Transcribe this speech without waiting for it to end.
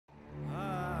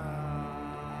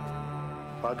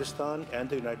Pakistan and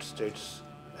the United States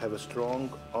have a strong,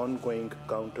 ongoing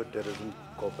counter-terrorism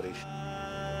cooperation.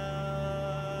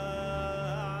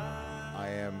 I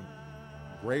am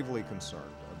gravely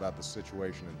concerned about the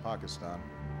situation in Pakistan.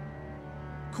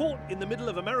 Caught in the middle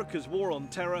of America's war on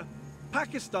terror,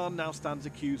 Pakistan now stands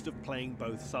accused of playing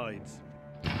both sides.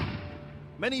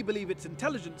 Many believe its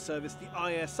intelligence service, the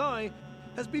ISI,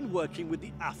 has been working with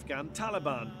the Afghan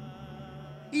Taliban,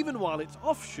 even while its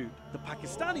offshoot, the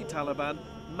Pakistani Taliban,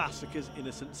 massacres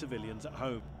innocent civilians at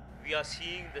home. We are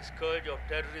seeing the scourge of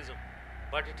terrorism,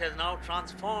 but it has now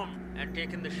transformed and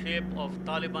taken the shape of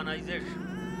Talibanization.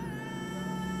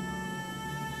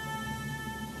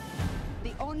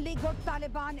 The only good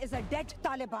Taliban is a dead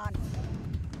Taliban.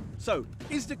 So,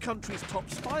 is the country's top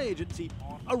spy agency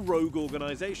a rogue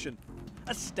organisation?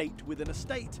 A state within a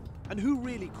state? And who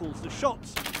really calls the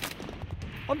shots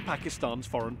on Pakistan's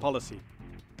foreign policy?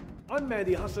 I'm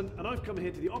Mehdi Hasan, and I've come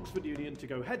here to the Oxford Union to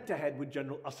go head-to-head with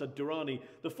General Asad Durrani,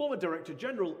 the former Director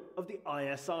General of the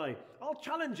ISI. I'll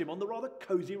challenge him on the rather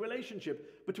cosy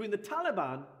relationship between the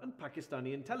Taliban and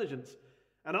Pakistani intelligence,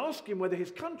 and ask him whether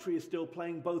his country is still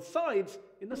playing both sides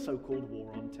in the so-called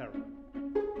war on terror.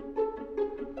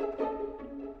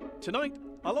 Tonight,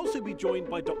 I'll also be joined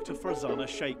by Dr. Farzana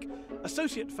Sheikh,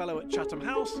 Associate Fellow at Chatham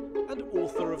House and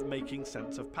author of Making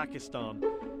Sense of Pakistan,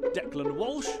 Declan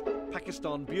Walsh,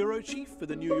 Pakistan Bureau Chief for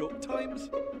the New York Times,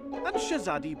 and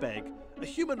Shahzadi Beg, a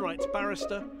human rights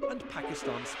barrister and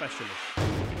Pakistan specialist.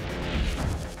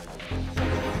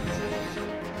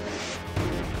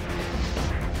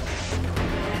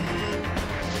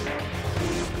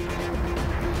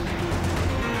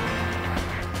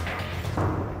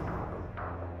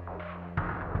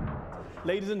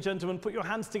 Ladies and gentlemen, put your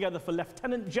hands together for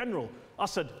Lieutenant General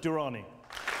Asad Durrani.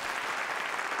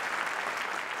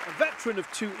 A veteran of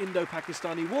 2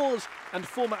 Indo-Pakistani wars and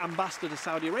former ambassador to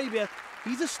Saudi Arabia,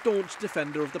 he's a staunch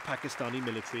defender of the Pakistani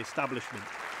military establishment.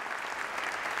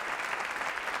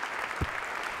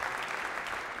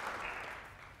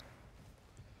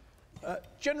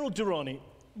 General Durrani,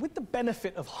 with the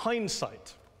benefit of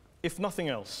hindsight, if nothing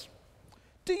else,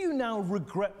 do you now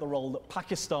regret the role that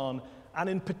Pakistan, and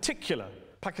in particular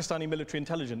Pakistani military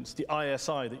intelligence, the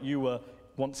ISI that you were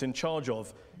once in charge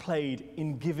of, played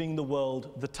in giving the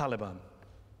world the Taliban?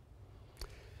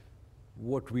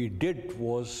 What we did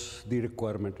was the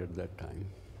requirement at that time.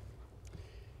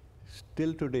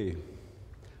 Still today,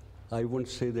 I won't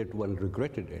say that one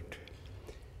regretted it.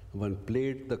 One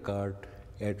played the card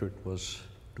as it was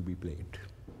to be played.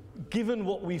 Given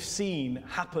what we've seen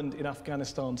happened in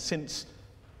Afghanistan since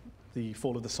the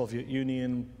fall of the Soviet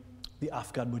Union, the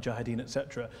Afghan Mujahideen,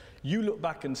 etc., you look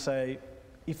back and say,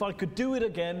 if I could do it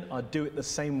again, I'd do it the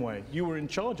same way. You were in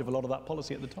charge of a lot of that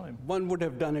policy at the time. One would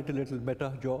have done it a little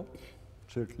better job,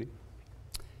 certainly.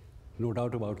 No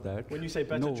doubt about that. When you say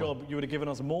better job, you would have given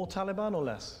us more Taliban or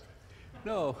less?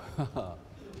 No.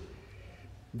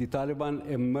 The Taliban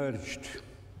emerged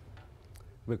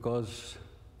because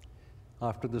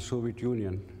after the Soviet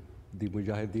Union, the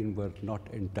Mujahideen were not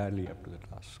entirely up to the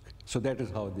task. So that is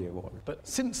how they evolved. But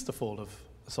since the fall of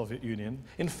the Soviet Union,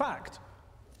 in fact,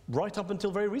 right up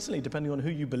until very recently, depending on who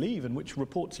you believe and which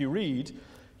reports you read,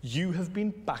 you have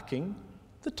been backing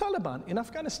the Taliban in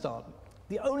Afghanistan.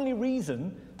 The only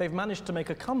reason they've managed to make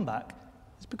a comeback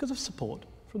is because of support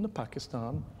from the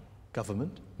Pakistan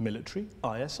government, military,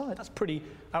 ISI. That's pretty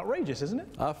outrageous, isn't it?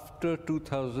 After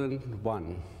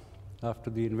 2001, after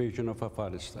the invasion of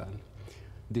Afghanistan,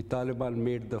 the Taliban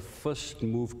made the first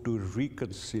move to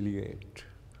reconciliate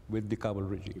with the Kabul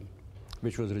regime,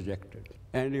 which was rejected.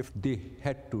 And if they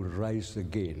had to rise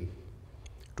again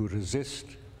to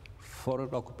resist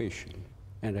foreign occupation,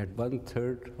 and at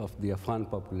 1/3 of the Afghan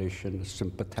population is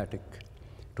sympathetic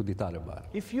to the Taliban.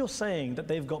 If you're saying that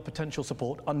they've got potential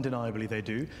support, undeniably they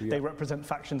do, they represent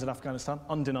factions in Afghanistan,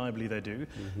 undeniably they do,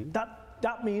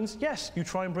 that means, yes, you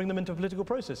try and bring them into a political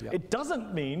process. It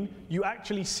doesn't mean you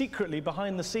actually secretly,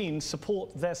 behind the scenes,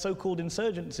 support their so-called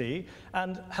insurgency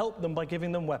and help them by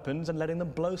giving them weapons and letting them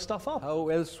blow stuff up. How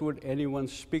else would anyone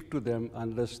speak to them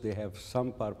unless they have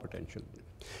some power potential?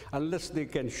 Unless they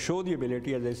can show the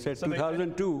ability, as I said, so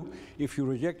 2002, if you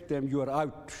reject them, you are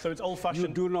out. So it's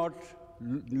old-fashioned.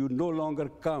 You no longer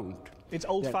count. It's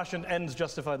old-fashioned, ends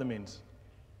justify the means.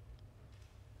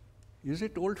 Is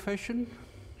it old-fashioned?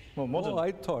 Well, modern. Oh,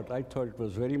 I thought it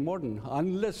was very modern.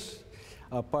 Unless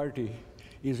a party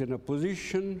is in a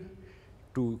position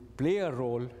to play a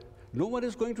role, no one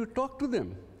is going to talk to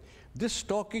them. This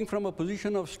talking from a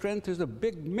position of strength is a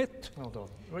big myth. Hold on.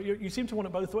 Well, you seem to want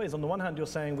it both ways. On the one hand, you're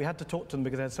saying we had to talk to them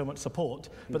because they had so much support,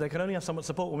 but they can only have so much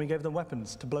support when we gave them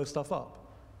weapons to blow stuff up.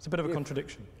 It's a bit of a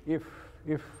contradiction. If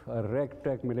if a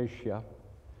ragtag militia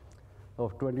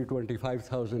of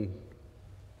 25,000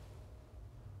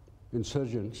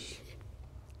 insurgents,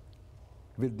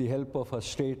 with the help of a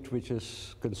state which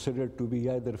is considered to be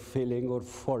either failing or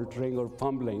faltering or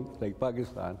fumbling, like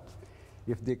Pakistan,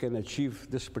 if they can achieve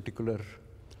this particular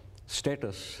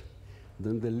status,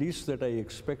 then the least that I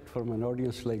expect from an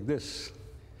audience like this,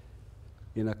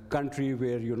 in a country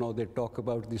where, you know, they talk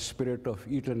about the spirit of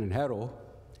Eton and Harrow,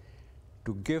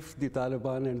 to give the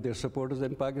Taliban and their supporters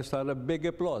in Pakistan a big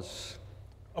applause.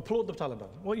 Applaud the Taliban?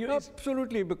 Well,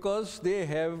 Absolutely, because they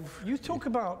have... You talk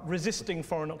about resisting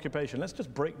foreign occupation. Let's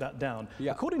just break that down.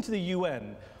 Yeah. According to the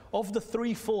UN, of the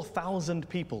 4,000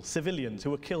 people, civilians,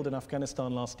 who were killed in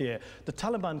Afghanistan last year, the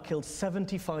Taliban killed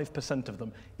 75% of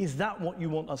them. Is that what you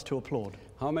want us to applaud?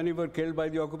 How many were killed by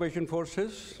the occupation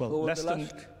forces? Well, less than,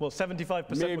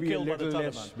 75% were killed by the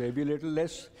Taliban. Maybe a little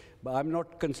less, but I'm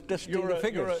not contesting the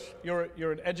figures.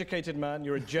 You're an educated man,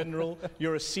 you're a general,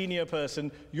 you're a senior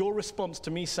person. Your response to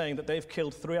me saying that they've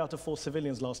killed 3 out of 4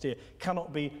 civilians last year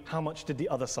cannot be, how much did the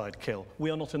other side kill?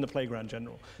 We are not in the playground,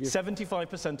 General.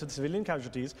 75% of the civilian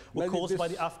casualties were caused by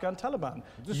the Afghan Taliban.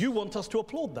 You want us to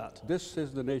applaud that? This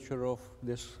is the nature of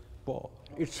this war.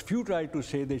 It's futile to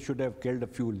say they should have killed a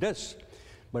few less,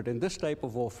 but in this type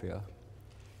of warfare,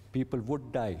 people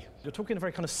would die. You're talking in a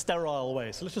very kind of sterile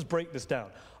way, so let's just break this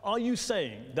down. Are you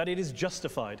saying that it is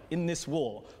justified in this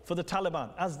war for the Taliban,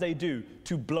 as they do,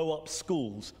 to blow up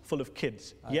schools full of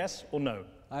kids? Yes or no?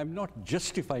 I'm not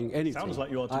justifying anything. Sounds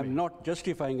like you are to me. I'm not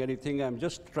justifying anything, I'm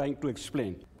just trying to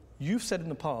explain. You've said in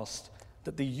the past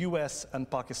that the US and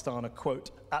Pakistan are,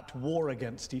 quote, at war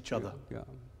against each other. Yeah.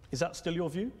 Is that still your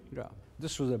view? Yeah.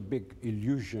 This was a big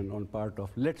illusion on part of,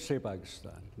 let's say,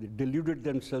 Pakistan. They deluded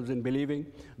themselves in believing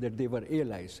that they were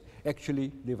allies.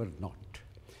 Actually, they were not.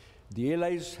 The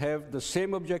allies have the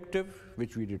same objective,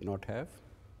 which we did not have.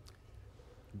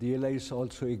 The allies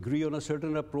also agree on a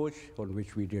certain approach on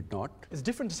which we did not. It's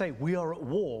different to say we are at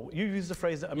war. You use the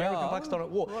phrase that America and Pakistan are at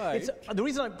war. Right. The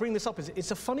reason I bring this up is it's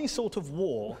a funny sort of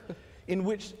war in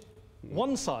which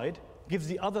one side gives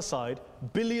the other side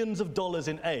billions of dollars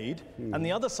in aid, and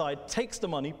the other side takes the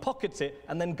money, pockets it,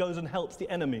 and then goes and helps the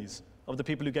enemies of the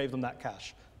people who gave them that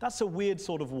cash. That's a weird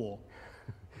sort of war.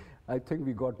 I think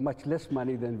we got much less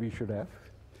money than we should have.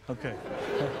 Okay.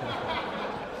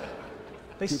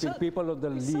 People of the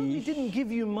They certainly didn't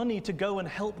give you money to go and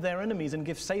help their enemies and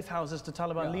give safe houses to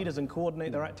Taliban leaders and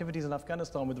coordinate their activities in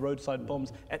Afghanistan with roadside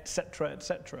bombs, etc.,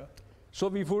 etc. So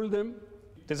we fooled them.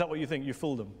 Is that what you think? You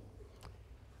fooled them?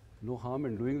 No harm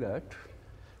in doing that.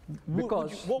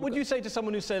 What would you say to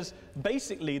someone who says,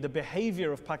 basically, the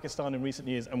behavior of Pakistan in recent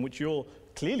years, and which you're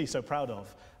clearly so proud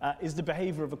of, is the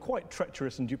behavior of a quite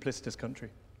treacherous and duplicitous country?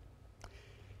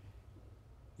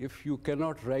 If you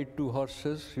cannot ride 2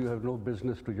 horses, you have no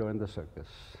business to join the circus.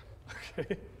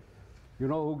 Okay. You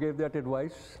know who gave that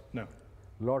advice? No.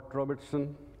 Lord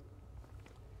Robertson,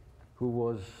 who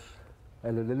was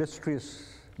an illustrious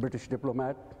British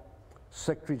diplomat,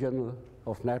 Secretary General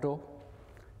of NATO,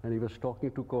 and he was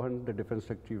talking to Cohen, the Defense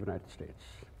Secretary of the United States.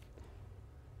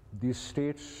 These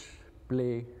states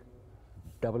play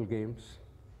double games,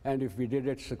 and if we did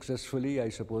it successfully, I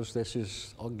suppose this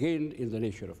is again in the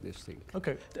nature of this thing.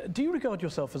 Okay. Do you regard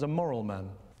yourself as a moral man?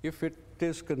 If it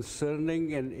is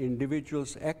concerning an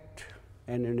individual's act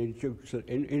and an individual's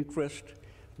interest,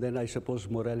 then I suppose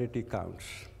morality counts.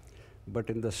 But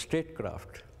in the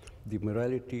statecraft, the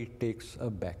morality takes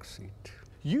a backseat.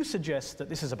 You suggest that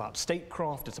this is about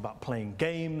statecraft, it's about playing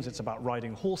games, it's about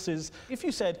riding horses. If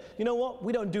you said, you know what,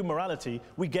 we don't do morality,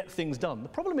 we get things done. The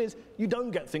problem is, you don't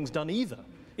get things done either.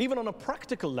 Even on a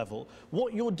practical level,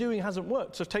 what you're doing hasn't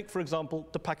worked. So take, for example,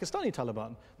 the Pakistani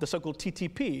Taliban, the so-called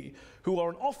TTP, who are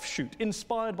an offshoot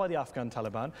inspired by the Afghan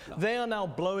Taliban. No. They are now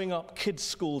blowing up kids'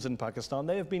 schools in Pakistan.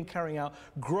 They have been carrying out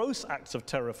gross acts of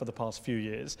terror for the past few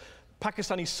years.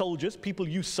 Pakistani soldiers, people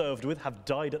you served with, have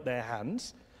died at their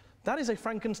hands. That is a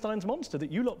Frankenstein's monster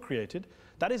that you lot created.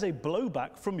 That is a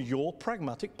blowback from your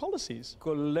pragmatic policies.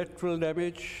 Collateral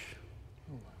damage.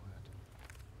 Oh, my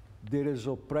word. There is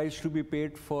a price to be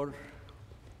paid for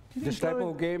this type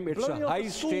of game. It's a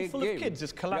high-stake full game. Of kids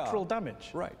is collateral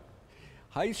damage. Right.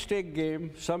 High-stake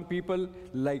game. Some people,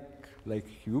 like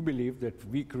you believe that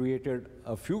we created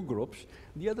a few groups,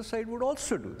 the other side would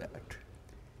also do that.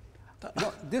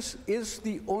 No, this is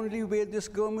the only way this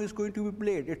game is going to be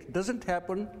played. It doesn't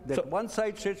happen that one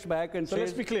side sits back and says,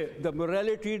 let's be clear. The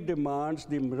morality demands,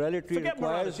 the morality forget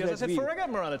requires morality. As I said,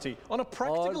 forget morality. On a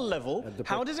practical level,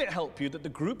 how does it help you that the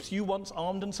groups you once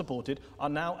armed and supported are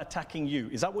now attacking you?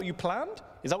 Is that what you planned?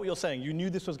 Is that what you're saying? You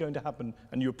knew this was going to happen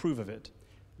and you approve of it?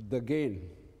 The gain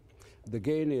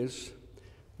is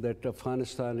that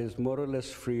Afghanistan is more or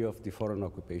less free of the foreign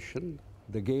occupation.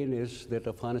 The gain is that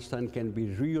Afghanistan can be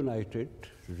reunited,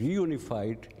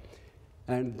 reunified,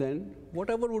 and then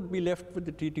whatever would be left with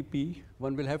the TTP,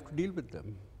 one will have to deal with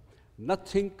them.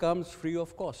 Nothing comes free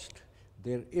of cost.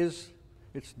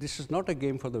 This is not a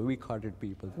game for the weak-hearted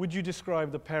people. Would you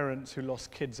describe the parents who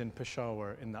lost kids in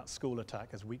Peshawar in that school attack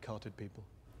as weak-hearted people?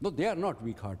 No, they are not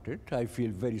weak-hearted. I feel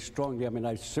very strongly. I mean,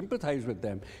 I sympathize with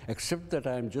them, except that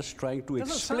I am just trying to explain.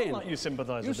 Doesn't sound like you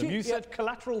sympathize with them. You said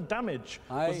collateral damage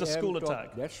was the school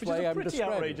attack, that's which why is a I'm pretty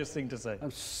describing. outrageous thing to say. I'm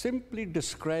simply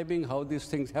describing how these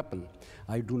things happen.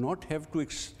 I do not have to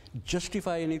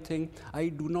justify anything. I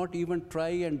do not even try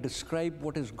and describe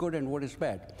what is good and what is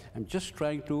bad. I'm just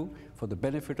trying to, for the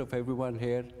benefit of everyone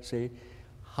here, say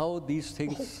how these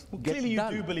things get clearly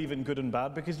done. You do believe in good and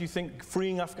bad because you think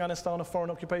freeing Afghanistan of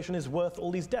foreign occupation is worth all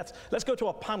these deaths. Let's go to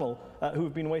our panel who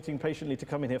have been waiting patiently to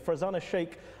come in here. Farzana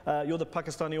Sheikh, you're the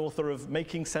Pakistani author of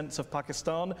Making Sense of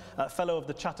Pakistan, fellow of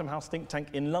the Chatham House think tank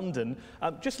in London.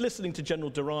 Just listening to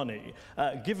General Durrani,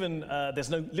 given there's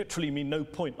literally no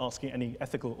point asking any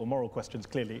ethical or moral questions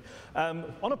clearly,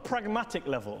 on a pragmatic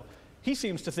level, he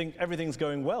seems to think everything's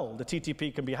going well. The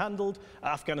TTP can be handled.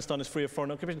 Afghanistan is free of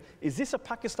foreign occupation. Is this a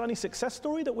Pakistani success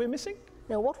story that we're missing?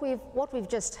 No, what we've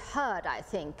just heard, I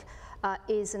think,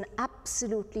 is an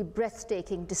absolutely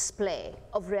breathtaking display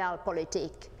of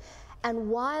realpolitik. And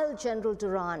while General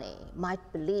Durrani might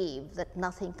believe that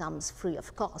nothing comes free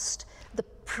of cost, the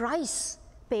price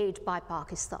paid by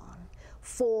Pakistan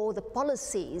for the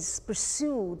policies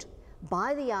pursued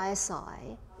by the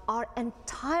ISI are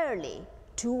entirely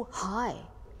too high,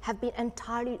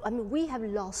 we have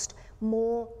lost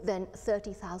more than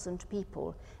 30,000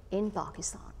 people in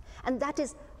Pakistan. And that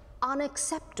is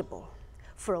unacceptable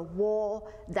for a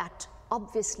war that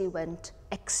obviously went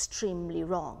extremely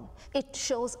wrong. It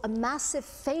shows a massive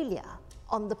failure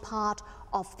on the part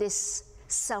of this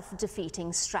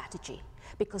self-defeating strategy,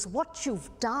 because what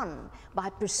you've done by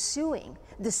pursuing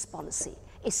this policy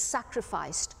is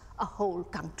sacrificed a whole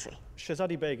country.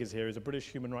 Shehzadi Beg is here. He's a British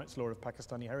human rights lawyer of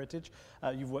Pakistani heritage.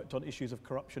 You've worked on issues of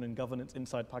corruption and governance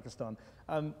inside Pakistan.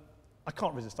 I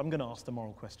can't resist. I'm going to ask the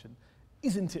moral question.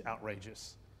 Isn't it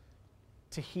outrageous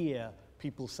to hear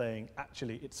people saying,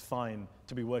 actually, it's fine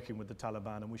to be working with the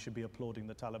Taliban and we should be applauding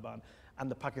the Taliban, and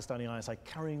the Pakistani ISI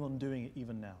carrying on doing it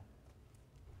even now?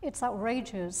 It's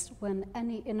outrageous when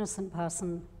any innocent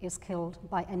person is killed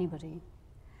by anybody.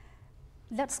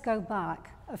 Let's go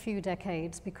back a few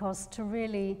decades, because to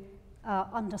really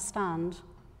understand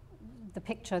the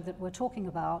picture that we're talking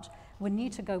about, we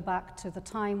need to go back to the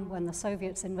time when the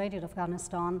Soviets invaded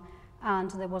Afghanistan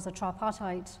and there was a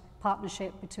tripartite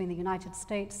partnership between the United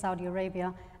States, Saudi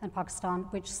Arabia, and Pakistan,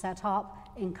 which set up,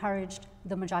 encouraged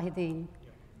the Mujahideen.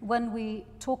 When we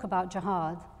talk about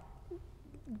jihad,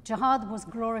 jihad was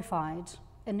glorified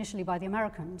initially by the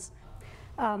Americans.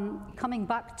 Coming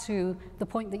back to the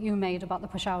point that you made about the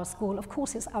Peshawar school, of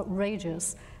course it's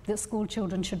outrageous that school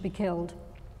children should be killed.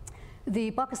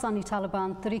 The Pakistani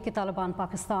Taliban, Tehreek-e-Taliban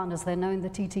Pakistan, as they're known, the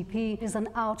TTP, is an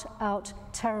out-out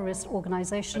terrorist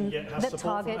organization and yet has that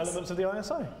support targets... from elements of the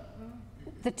ISI.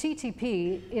 The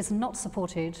TTP is not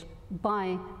supported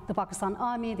by the Pakistan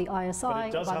Army, the ISI, but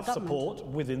it does by have the government. Support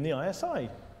within the ISI.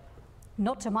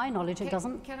 Not to my knowledge, it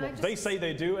doesn't. They say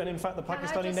they do, and in fact the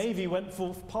Pakistani Navy went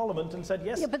for Parliament and said,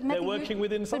 yes, they're working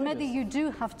with insiders. But Mehdi, you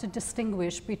do have to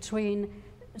distinguish between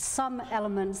some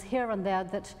elements here and there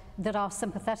that are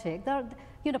sympathetic.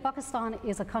 Pakistan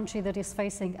is a country that is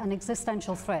facing an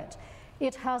existential threat.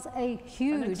 It has a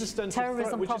huge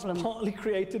terrorism problem, which is partly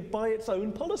created by its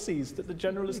own policies that the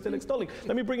General is still extolling.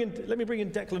 Let me bring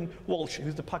in Declan Walsh,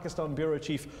 who's the Pakistan bureau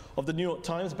chief of the New York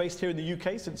Times, based here in the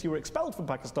UK since you were expelled from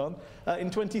Pakistan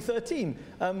in 2013.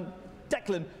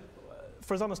 Declan,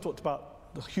 Farzana's talked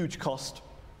about the huge cost.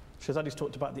 Shehzadi's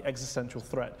talked about the existential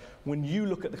threat. When you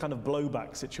look at the kind of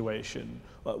blowback situation,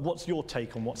 what's your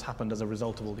take on what's happened as a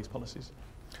result of all these policies?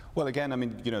 Well, again, I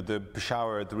mean,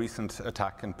 the recent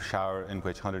attack in Peshawar, in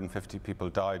which 150 people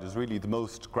died, is really the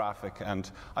most graphic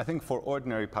and, I think, for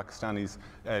ordinary Pakistanis,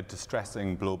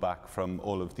 distressing blowback from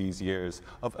all of these years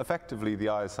of effectively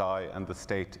the ISI and the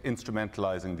state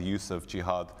instrumentalizing the use of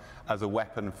jihad as a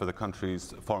weapon for the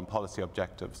country's foreign policy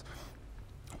objectives.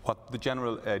 What the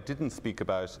General didn't speak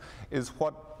about is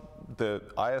what the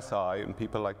ISI and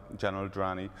people like General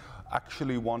Durrani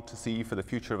actually want to see for the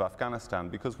future of Afghanistan,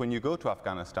 because when you go to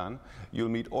Afghanistan, you'll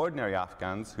meet ordinary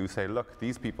Afghans who say, look,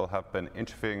 these people have been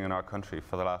interfering in our country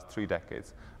for the last 3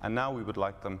 decades, and now we would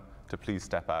like them to please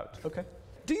step out. Okay.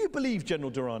 Do you believe,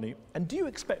 General Durrani, and do you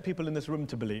expect people in this room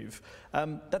to believe,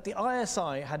 that the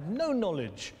ISI had no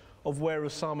knowledge of where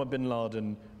Osama bin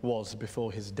Laden was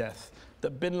before his death.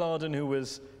 That bin Laden, who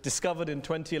was discovered in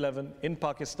 2011 in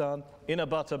Pakistan, in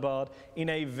Abbottabad, in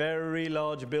a very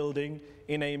large building,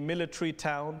 in a military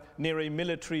town, near a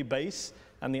military base,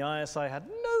 and the ISI had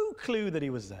no clue that he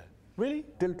was there. Really?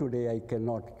 Till today, I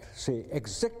cannot say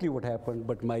exactly what happened,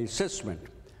 but my assessment,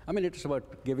 I mean, it's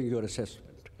about giving your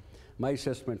assessment. My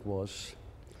assessment was,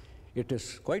 it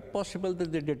is quite possible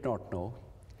that they did not know,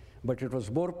 but it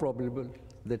was more probable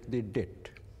that they did.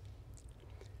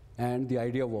 And the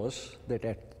idea was that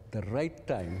at the right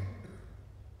time,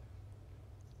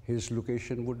 his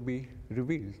location would be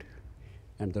revealed.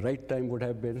 And the right time would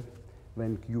have been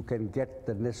when you can get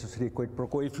the necessary quid pro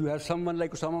quo. If you have someone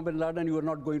like Osama bin Laden, you are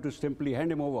not going to simply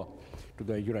hand him over to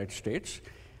the United States.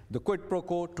 The quid pro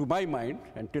quo, to my mind,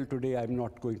 and till today I'm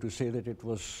not going to say that it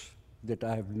was, that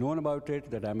I have known about it,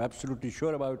 that I'm absolutely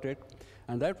sure about it,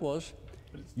 and that was,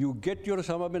 you get your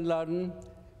Osama bin Laden,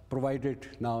 provided,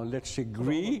 now let's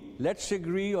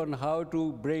agree on how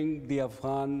to bring the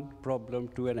Afghan problem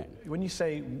to an end. When you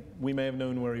say we may have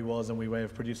known where he was and we may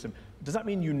have produced him, does that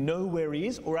mean you know where he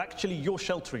is, or actually you're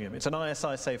sheltering him? It's an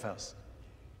ISI safe house.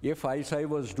 If ISI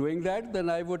was doing that, then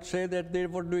I would say that they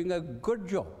were doing a good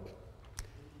job.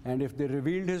 And if they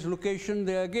revealed his location,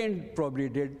 they again probably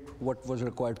did what was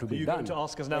required to be done. Are you going to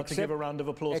ask us now to give a round of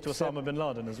applause to Osama bin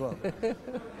Laden as well?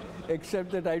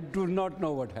 Except that I do not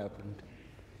know what happened.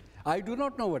 I do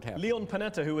not know what happened. Leon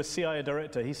Panetta, who was CIA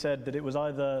director, he said that it was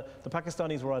either the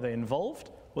Pakistanis were either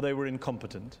involved or they were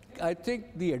incompetent. I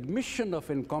think the admission of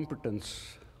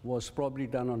incompetence was probably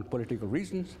done on political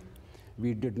reasons.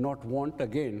 We did not want,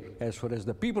 again, as far as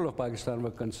the people of Pakistan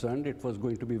were concerned, it was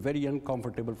going to be very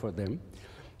uncomfortable for them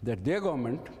that their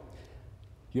government,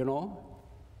 you know,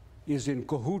 is in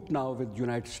cahoot now with the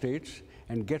United States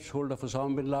and gets hold of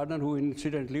Osama bin Laden, who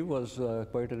incidentally was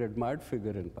quite an admired figure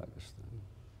in Pakistan.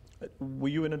 Were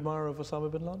you an admirer of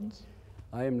Osama bin Laden's?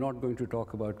 I am not going to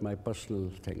talk about my personal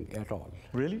thing at all.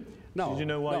 Really? No. Did you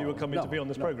know why you were coming to be on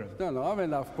this program? No, I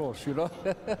mean, of course, you know.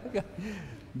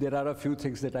 There are a few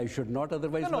things that I should not,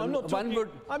 otherwise I'm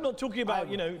not talking about,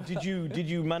 you know, did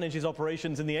you manage his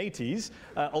operations in the 80s?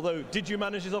 Although, did you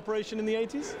manage his operation in the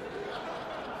 80s?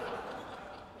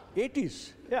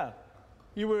 80s? Yeah.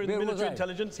 You were in military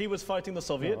intelligence, he was fighting the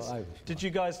Soviets. No, did you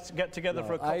guys get together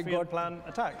for a coffee and plan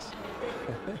attacks?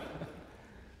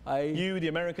 You, the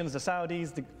Americans, the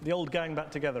Saudis, the old gang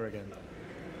back together again.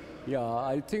 Yeah,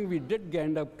 I think we did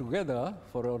gang up together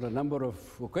on a number of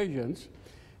occasions,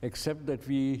 except that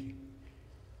we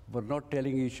were not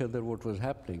telling each other what was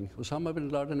happening. Osama bin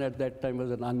Laden at that time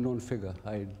was an unknown figure.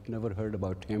 I had never heard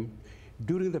about him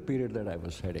during the period that I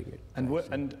was heading it.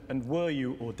 And were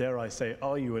you, or dare I say,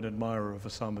 are you an admirer of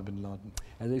Osama bin Laden?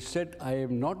 As I said, I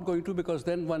am not going to, because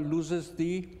then one loses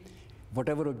the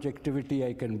whatever objectivity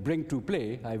I can bring to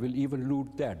play, I will even lose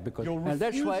that. And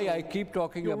that's why I keep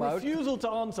talking about... Your refusal to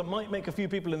answer might make a few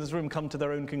people in this room come to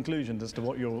their own conclusions as to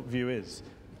what your view is.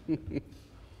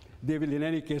 They will in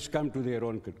any case come to their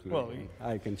own conclusion. Well,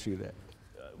 I can see that.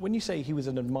 When you say he was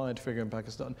an admired figure in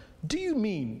Pakistan, do you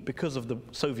mean because of the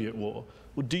Soviet war,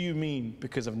 or do you mean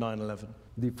because of 9/11?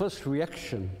 The first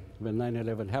reaction when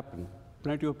 9/11 happened,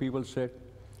 plenty of people said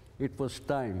it was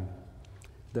time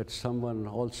that someone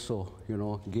also, you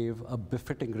know, gave a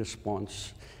befitting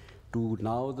response to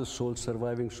now the sole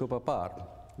surviving superpower,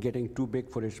 getting too big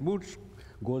for its boots,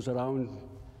 goes around,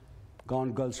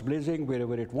 gone guns blazing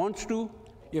wherever it wants to.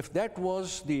 If that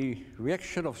was the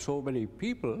reaction of so many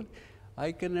people,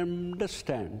 I can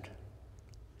understand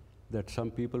that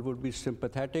some people would be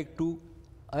sympathetic to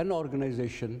an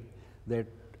organization that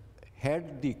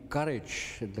had the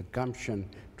courage and the gumption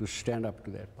to stand up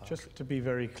to that power. Just to be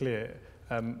very clear,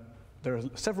 there are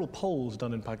several polls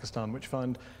done in Pakistan which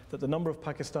find that the number of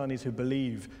Pakistanis who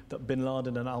believe that bin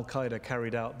Laden and Al-Qaeda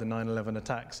carried out the 9/11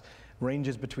 attacks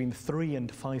ranges between 3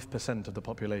 and 5% of the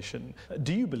population.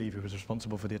 Do you believe he was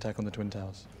responsible for the attack on the Twin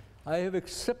Towers? I have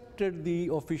accepted the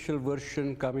official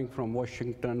version coming from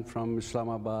Washington, from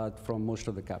Islamabad, from most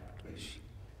of the capitals.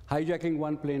 Hijacking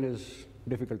one plane is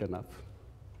difficult enough.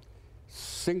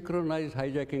 Synchronized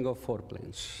hijacking of 4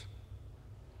 planes.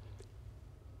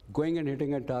 Going and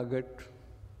hitting a target,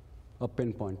 a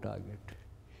pinpoint target.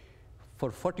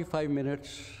 For 45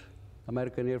 minutes,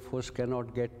 American Air Force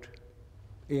cannot get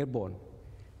airborne.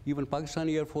 Even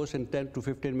Pakistani Air Force in 10 to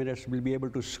 15 minutes will be able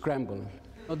to scramble.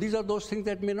 Now, these are those things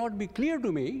that may not be clear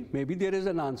to me. Maybe there is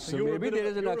an answer. Maybe there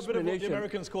is an explanation. You're a bit of what the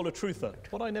Americans call a truther.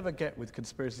 What I never get with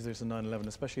conspiracy theories on 9/11,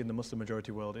 especially in the Muslim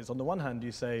majority world, is on the one hand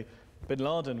you say bin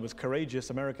Laden was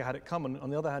courageous, America had it coming. On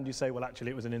the other hand you say, well,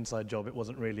 actually it was an inside job. It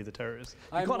wasn't really the terrorists.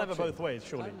 You can't have it both ways,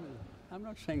 surely. I'm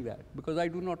not saying that because I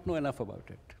do not know enough about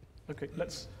it. Okay,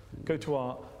 let's go to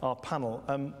our panel.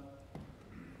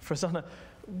 Farzana,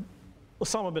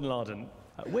 Osama bin Laden,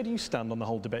 where do you stand on the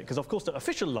whole debate? Because, of course, the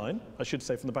official line, I should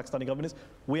say, from the Pakistani government is,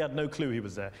 we had no clue he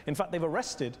was there. In fact, they've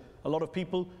arrested a lot of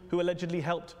people who allegedly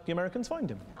helped the Americans find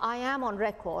him. I am on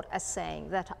record as saying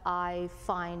that I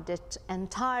find it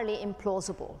entirely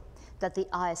implausible that the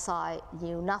ISI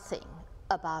knew nothing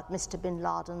about Mr. bin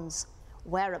Laden's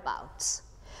whereabouts.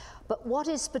 But what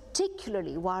is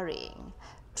particularly worrying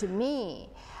to me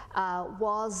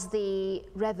was the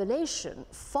revelation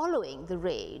following the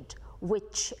raid,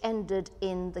 which ended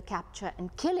in the capture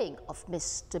and killing of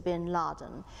Mr. bin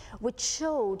Laden, which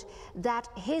showed that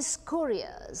his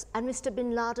couriers and Mr.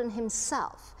 bin Laden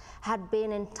himself had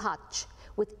been in touch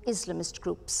with Islamist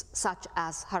groups such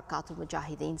as Harkat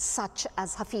al-Mujahideen, such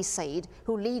as Hafiz Saeed,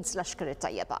 who leads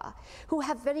Lashkar-e-Taiba, who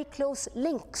have very close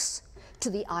links to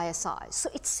the ISI. So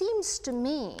it seems to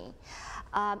me,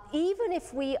 even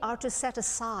if we are to set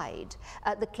aside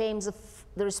the claims of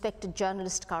the respected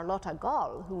journalist Carlotta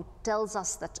Gall, who tells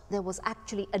us that there was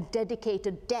actually a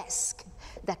dedicated desk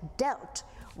that dealt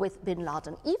with bin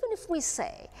Laden, even if we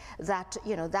say that,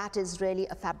 that is really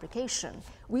a fabrication,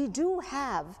 we do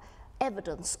have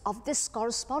evidence of this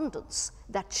correspondence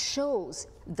that shows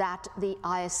that the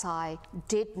ISI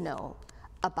did know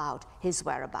about his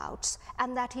whereabouts,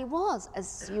 and that he was,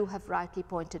 as you have rightly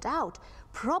pointed out,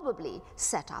 probably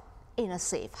set up in a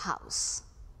safe house.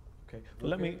 Okay, well,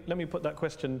 let me put that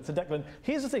question to Declan.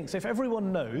 Here's the thing, so if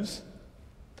everyone knows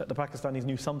that the Pakistanis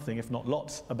knew something, if not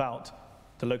lots, about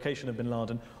the location of bin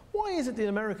Laden, why is it the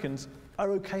Americans are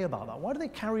okay about that? Why do they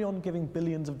carry on giving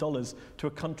billions of dollars to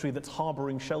a country that's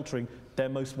harboring, sheltering their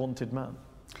most wanted man?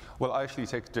 Well, I actually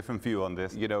take a different view on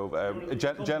this. General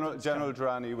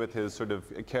Durrani, with his sort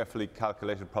of carefully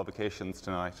calculated provocations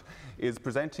tonight, is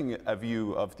presenting a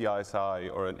view of the ISI,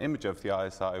 or an image of the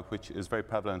ISI, which is very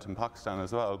prevalent in Pakistan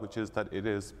as well, which is that it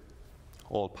is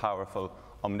all-powerful,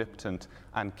 omnipotent,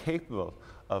 and capable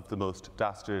of the most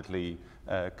dastardly,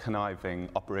 conniving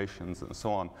operations and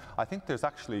so on. I think there's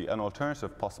actually an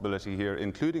alternative possibility here,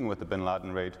 including with the bin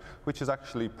Laden raid, which is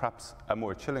actually perhaps a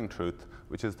more chilling truth,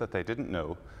 which is that they didn't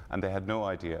know and they had no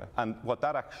idea. And what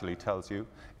that actually tells you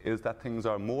is that things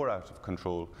are more out of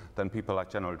control than people like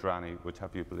General Durrani would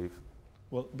have you believe.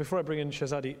 Well, before I bring in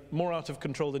Shehzadi, more out of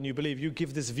control than you believe. You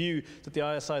give this view that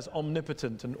the ISI is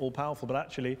omnipotent and all-powerful, but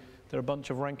actually they're a bunch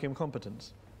of rank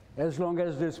incompetents. As long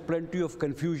as there's plenty of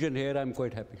confusion here, I'm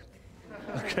quite happy.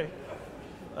 Okay,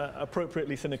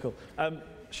 appropriately cynical.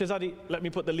 Shehzadi, let me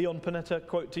put the Leon Panetta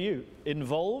quote to you.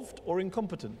 Involved or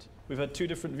incompetent? We've had two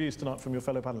different views tonight from your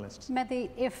fellow panelists. Mehdi,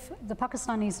 if the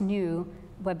Pakistanis knew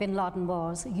where bin Laden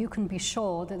was, you can be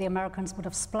sure that the Americans would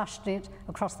have splashed it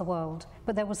across the world.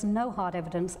 But there was no hard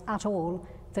evidence at all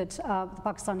that the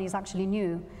Pakistanis actually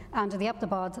knew. And the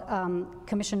Abbottabad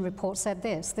Commission report said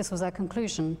this was their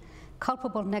conclusion: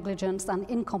 culpable negligence and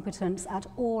incompetence at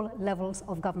all levels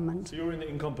of government. So you're in the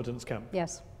incompetence camp?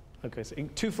 Yes. Okay, so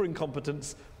two for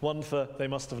incompetence, one for they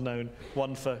must have known,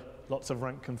 one for lots of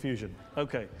rank confusion.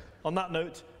 Okay, on that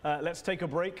note, let's take a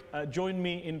break. Join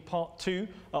me in part 2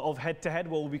 of Head to Head,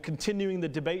 where we'll be continuing the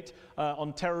debate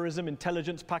on terrorism,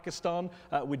 intelligence, Pakistan,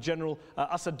 with General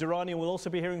Asad Durrani, and we'll also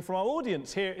be hearing from our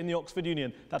audience here in the Oxford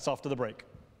Union. That's after the break.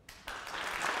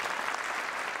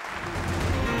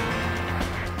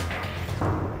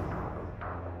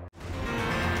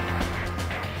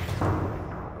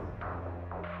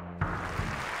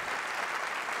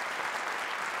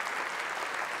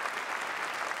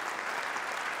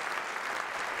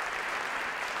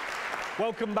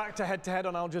 Welcome back to Head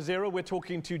on Al Jazeera. We're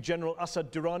talking to General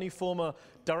Asad Durrani, former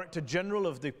Director General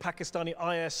of the Pakistani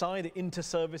ISI, the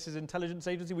Inter-Services Intelligence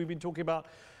Agency. We've been talking about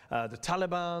the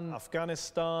Taliban,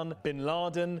 Afghanistan, bin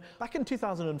Laden. Back in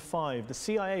 2005, the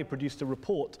CIA produced a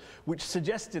report which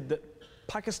suggested that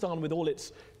Pakistan, with all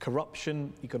its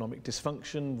corruption, economic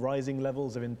dysfunction, rising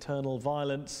levels of internal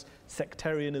violence,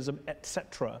 sectarianism,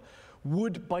 etc.,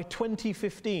 would by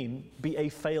 2015 be a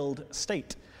failed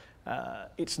state.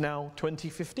 It's now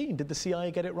 2015. Did the CIA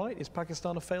get it right? Is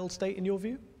Pakistan a failed state in your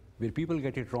view? Where people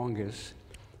get it wrong is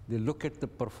they look at the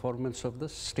performance of the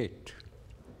state.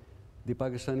 The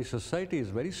Pakistani society is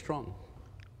very strong.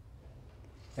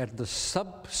 At the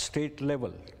sub-state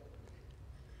level,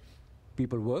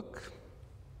 people work,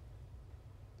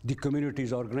 the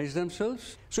communities organize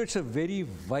themselves, so it's a very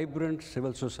vibrant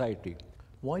civil society.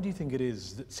 Why do you think it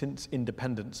is that since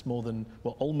independence, more than,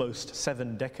 well, almost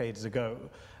 7 decades ago,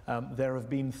 there have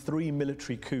been 3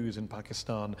 military coups in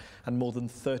Pakistan and more than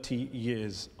 30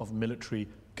 years of military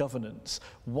governance?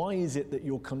 Why is it that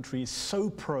your country is so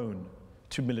prone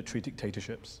to military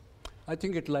dictatorships? I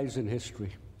think it lies in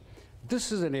history.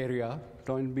 This is an area,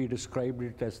 Toynbee described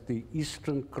it as the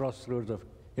eastern crossroads of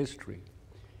history.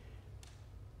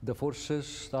 The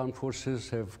armed forces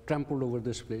have trampled over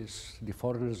this place. The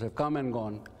foreigners have come and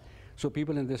gone. So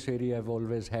people in this area have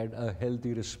always had a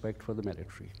healthy respect for the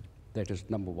military. That is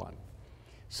number one.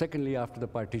 Secondly, after the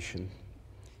partition,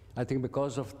 I think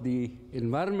because of the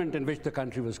environment in which the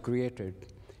country was created,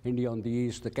 India on the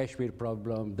east, the Kashmir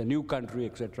problem, the new country,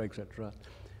 etc., etc.,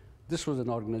 this was an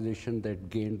organization that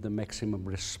gained the maximum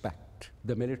respect.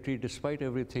 The military, despite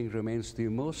everything, remains the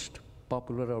most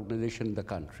popular organization in the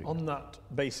country. On that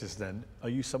basis, then, are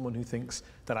you someone who thinks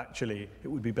that actually it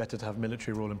would be better to have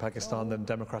military rule in Pakistan than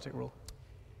democratic rule?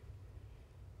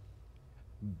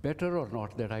 Better or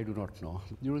not, that I do not know.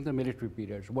 During the military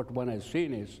periods, what one has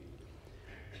seen is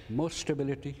more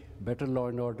stability, better law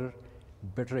and order,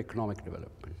 better economic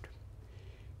development.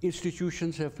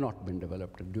 Institutions have not been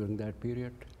developed during that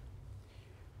period.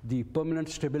 The permanent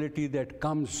stability that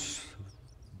comes,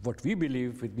 what we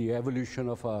believe, with the evolution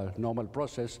of a normal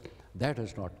process, that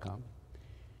has not come.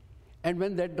 And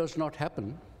when that does not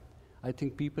happen, I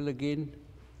think people again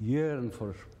yearn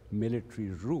for military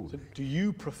rule. So do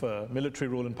you prefer military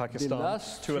rule in Pakistan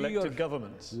to elected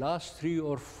governments? Last 3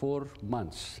 or 4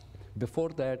 months. Before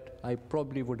that, I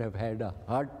probably would have had a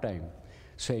hard time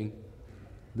saying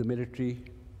the military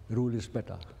rule is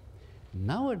better.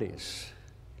 Nowadays,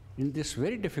 in this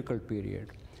very difficult period,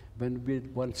 when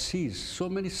one sees so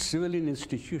many civilian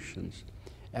institutions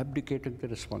abdicating the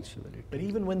responsibility. But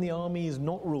even when the army is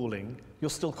not ruling, you're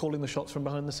still calling the shots from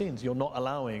behind the scenes. You're not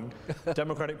allowing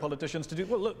democratic politicians to do...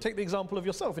 Well, look, take the example of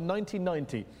yourself. In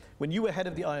 1990, when you were head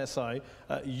of the ISI,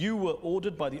 you were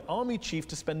ordered by the army chief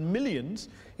to spend millions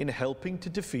in helping to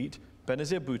defeat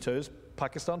Benazir Bhutto's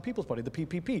Pakistan People's Party, the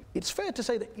PPP. It's fair to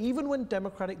say that even when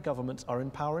democratic governments are in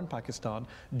power in Pakistan,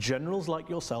 generals like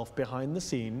yourself behind the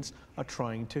scenes are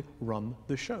trying to run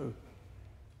the show.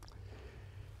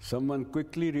 Someone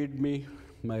quickly read me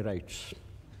my rights.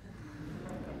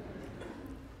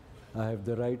 I have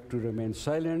the right to remain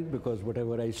silent because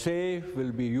whatever I say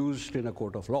will be used in a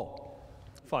court of law.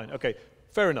 Fine, okay,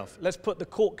 fair enough. Let's put the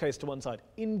court case to one side.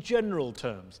 In general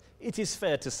terms, it is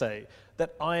fair to say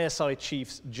that ISI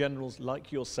chiefs, generals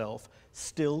like yourself,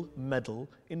 still meddle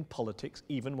in politics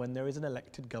even when there is an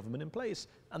elected government in place.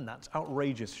 And that's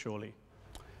outrageous, surely.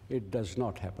 It does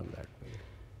not happen that way.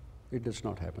 It does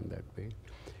not happen that way.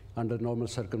 Under normal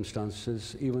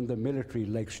circumstances, even the military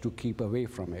likes to keep away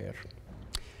from air.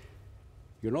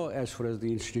 You know, as far as the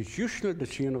institutional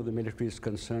decision of the military is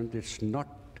concerned, it's not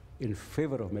in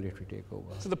favor of military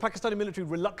takeover. So the Pakistani military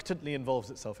reluctantly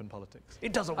involves itself in politics.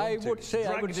 It doesn't want to. I would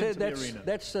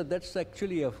say that's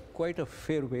actually quite a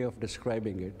fair way of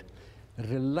describing it.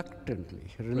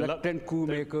 Reluctant coup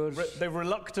makers. They've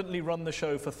reluctantly run the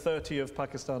show for 30 of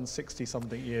Pakistan's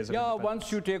 60-something years. Yeah,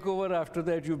 once you take over, after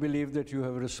that you believe that you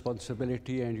have a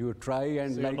responsibility and you try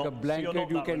and so like a blanket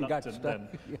you can gut stuff.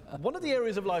 Yeah. One of the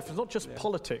areas of life is not just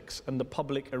politics and the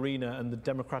public arena and the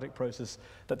democratic process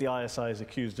that the ISI is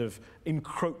accused of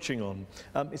encroaching on.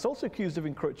 It's also accused of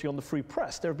encroaching on the free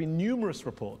press. There have been numerous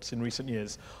reports in recent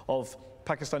years of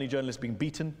Pakistani journalists being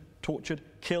beaten, tortured,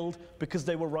 killed because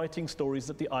they were writing stories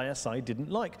that the ISI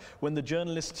didn't like. When the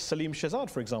journalist Salim Shehzad,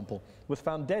 for example, was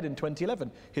found dead in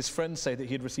 2011, his friends say that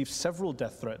he had received several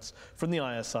death threats from the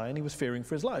ISI and he was fearing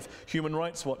for his life. Human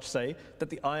Rights Watch say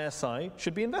that the ISI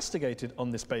should be investigated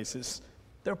on this basis.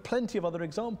 There are plenty of other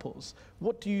examples.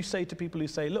 What do you say to people who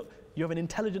say, look, you have an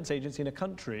intelligence agency in a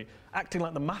country acting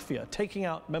like the mafia, taking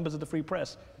out members of the free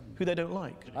press who they don't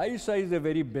like? ISI is a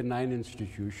very benign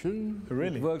institution.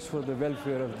 Really? It works for the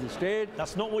welfare of the state.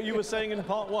 That's not what you were saying in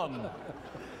part one.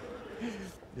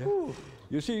 Yeah.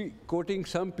 You see, quoting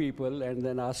some people and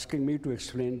then asking me to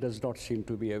explain does not seem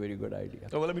to be a very good idea.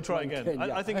 Oh, well, let me try again.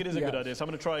 I think it is a good idea, so I'm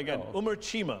going to try again. Umar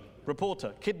Chima,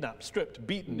 reporter, kidnapped, stripped,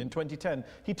 beaten in 2010.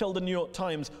 He told the New York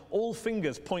Times, all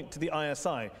fingers point to the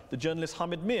ISI. The journalist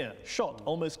Hamid Mir, shot,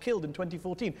 almost killed in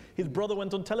 2014. His brother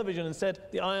went on television and said,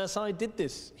 the ISI did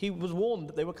this. He was warned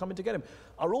that they were coming to get him.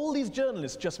 Are all these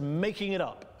journalists just making it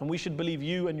up? And we should believe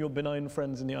you and your benign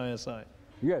friends in the ISI?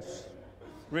 Yes.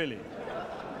 Really?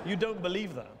 You don't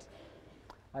believe that?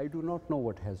 I do not know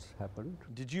what has happened.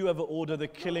 Did you ever order the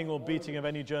killing or beating of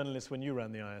any journalist when you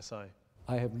ran the ISI?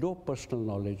 I have no personal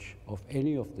knowledge of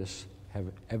any of this have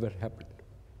ever happened.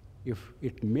 If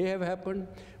it may have happened,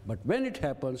 but when it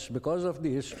happens, because of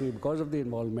the history, because of the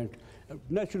involvement,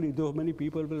 naturally, though many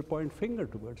people will point finger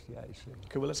towards the ISI.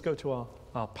 Okay, well, let's go to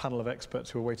our panel of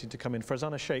experts who are waiting to come in.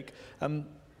 Farzana Sheikh,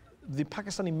 the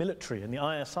Pakistani military and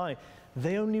the ISI,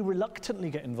 they only reluctantly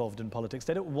get involved in politics.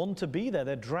 They don't want to be there.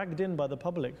 They're dragged in by the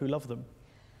public who love them.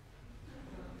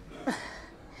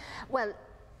 Well,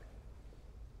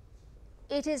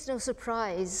 it is no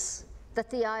surprise that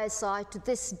the ISI to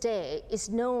this day is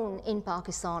known in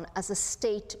Pakistan as a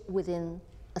state within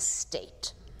a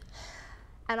state.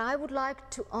 And I would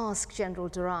like to ask General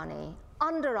Durrani,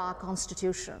 under our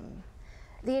constitution,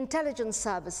 the intelligence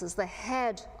services, the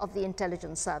head of the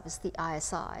intelligence service, the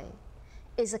ISI,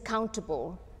 is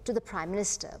accountable to the Prime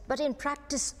Minister. But in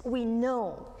practice, we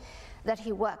know that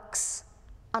he works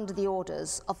under the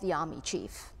orders of the Army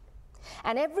Chief.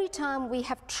 And every time we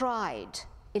have tried,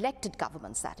 elected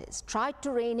governments that is, tried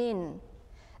to rein in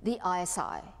the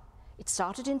ISI, it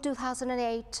started in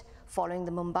 2008 following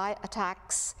the Mumbai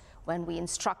attacks when we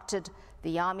instructed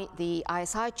the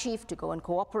ISI chief to go and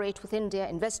cooperate with India,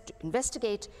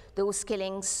 investigate those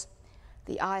killings.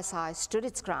 The ISI stood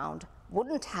its ground,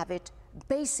 wouldn't have it,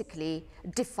 basically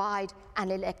defied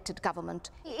an elected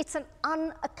government. It's an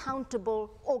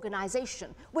unaccountable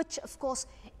organization, which of course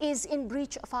is in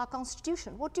breach of our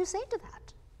constitution. What do you say to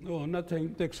that? No,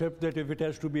 nothing except that if it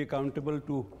has to be accountable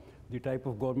to the type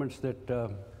of governments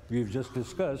that we've just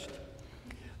discussed,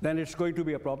 then it's going to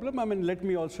be a problem. I mean, let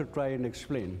me also try and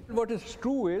explain. What is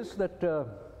true is that the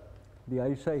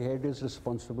ISI head is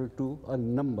responsible to a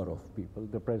number of people,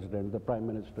 the president, the prime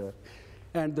minister,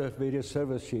 and the various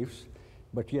service chiefs.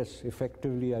 But yes,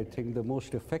 effectively, I think the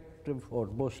most effective or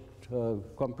most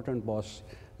competent boss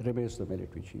remains the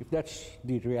military chief. That's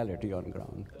the reality on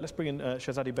ground. Let's bring in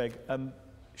Shehzadi Beg.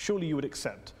 Surely you would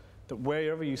accept that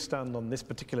wherever you stand on this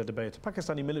particular debate, the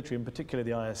Pakistani military, in particular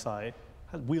the ISI,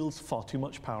 wields far too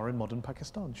much power in modern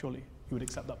Pakistan. Surely you would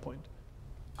accept that point?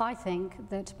 I think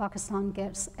that Pakistan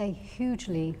gets a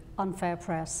hugely unfair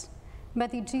press.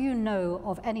 Mehdi, do you know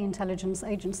of any intelligence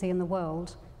agency in the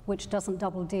world which doesn't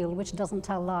double deal, which doesn't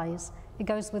tell lies? It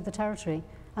goes with the territory.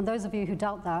 And those of you who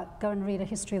doubt that, go and read a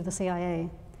history of the CIA.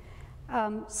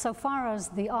 So far as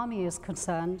the army is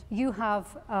concerned, you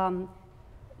have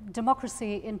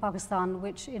democracy in Pakistan,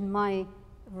 which in my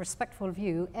respectful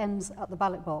view ends at the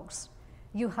ballot box.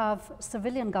 You have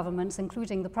civilian governments,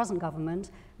 including the present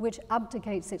government, which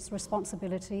abdicates its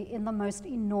responsibility in the most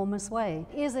enormous way.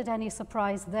 Is it any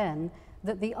surprise then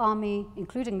that the army,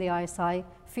 including the ISI,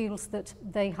 feels that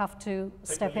they have to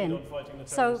step in?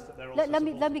 So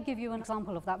let me give you an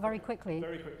example of that very quickly,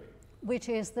 which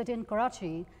is that in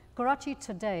Karachi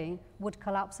today would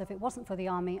collapse if it wasn't for the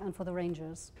army and for the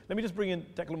Rangers. Let me just bring in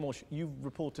Declan Morsh. You've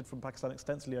reported from Pakistan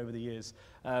extensively over the years.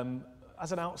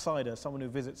 As an outsider, someone who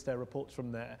visits their reports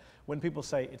from there, when people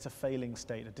say it's a failing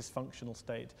state, a dysfunctional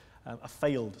state, a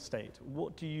failed state,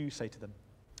 what do you say to them?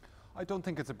 I don't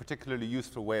think it's a particularly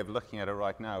useful way of looking at it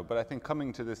right now, but I think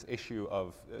coming to this issue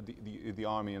of the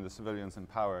army and the civilians in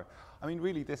power, I mean,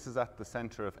 really this is at the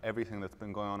center of everything that's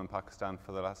been going on in Pakistan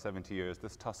for the last 70 years,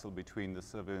 this tussle between the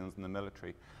civilians and the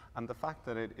military. And the fact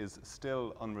that it is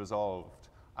still unresolved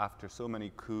after so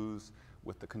many coups,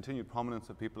 with the continued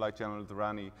prominence of people like General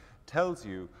Durrani, tells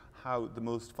you how the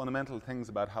most fundamental things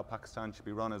about how Pakistan should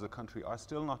be run as a country are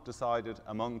still not decided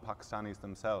among Pakistanis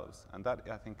themselves. And that,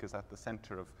 I think, is at the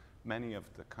center of many of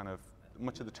the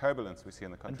much of the turbulence we see in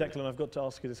the country. And Declan, I've got to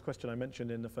ask you this question. I mentioned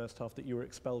in the first half that you were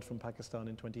expelled from Pakistan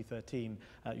in 2013.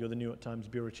 You're the New York Times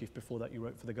bureau chief. Before that, you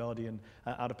wrote for The Guardian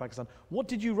out of Pakistan. What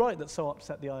did you write that so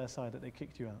upset the ISI that they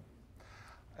kicked you out?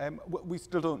 We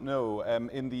still don't know.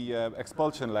 In the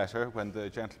expulsion letter, when the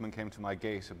gentleman came to my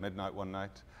gate at midnight one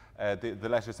night, the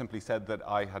letter simply said that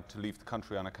I had to leave the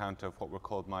country on account of what were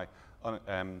called my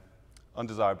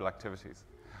undesirable activities.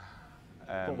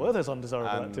 What were those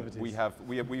undesirable activities?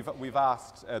 We've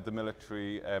asked the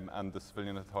military and the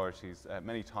civilian authorities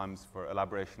many times for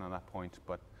elaboration on that point,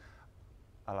 but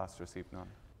alas, received none.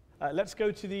 Let's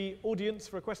go to the audience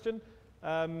for a question.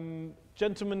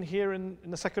 Gentleman here in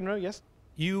the second row, yes?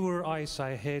 You were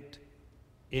ISI head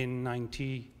in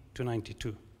 90 to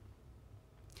 92.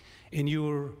 And you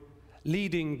were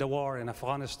leading the war in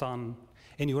Afghanistan,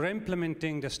 and you were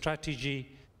implementing the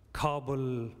strategy,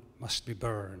 Kabul must be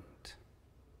burned.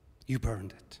 You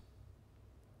burned it.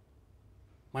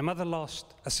 My mother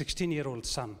lost a 16-year-old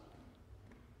son.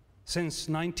 Since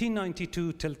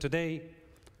 1992 till today,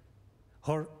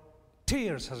 her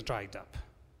tears has dried up.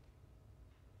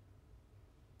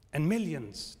 And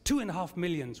millions, 2.5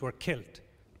 million were killed.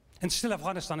 And still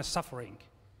Afghanistan is suffering.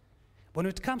 When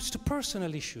it comes to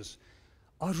personal issues,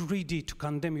 are you ready to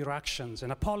condemn your actions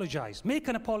and apologize? Make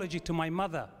an apology to my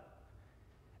mother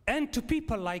and to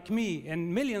people like me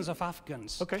and millions of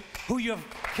Afghans who you have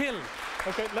killed.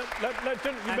 Okay,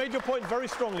 you made your point very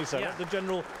strongly, sir. Yeah. Let the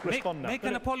general respond now. Make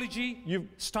an apology,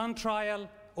 stand trial,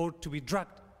 or to be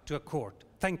dragged to a court.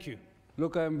 Thank you.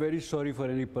 Look, I'm very sorry for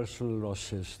any personal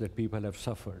losses that people have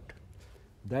suffered.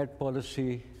 That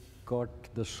policy got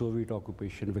the Soviet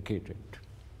occupation vacated.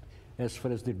 As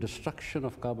far as the destruction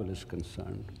of Kabul is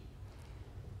concerned,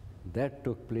 that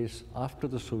took place after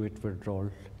the Soviet withdrawal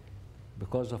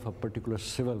because of a particular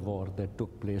civil war that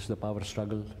took place, the power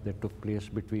struggle that took place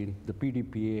between the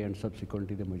PDPA and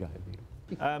subsequently the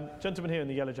Mujahideen. Gentleman here in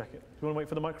the yellow jacket. Do you want to wait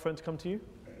for the microphone to come to you?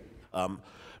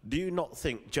 Do you not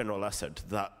think, General Assad,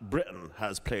 that Britain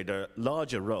has played a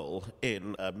larger role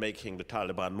in making the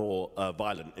Taliban more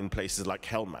violent in places like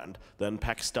Helmand than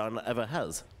Pakistan ever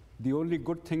has? The only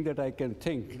good thing that I can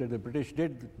think that the British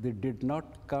did, they did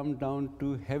not come down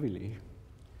too heavily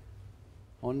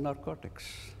on narcotics.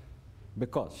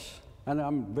 Because, and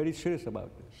I'm very serious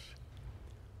about this,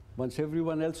 once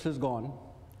everyone else is gone,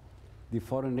 the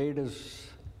foreign aid has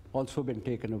also been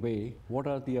taken away. What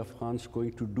are the Afghans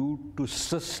going to do to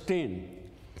sustain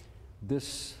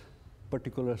this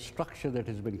particular structure that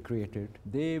has been created?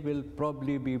 They will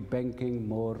probably be banking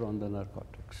more on the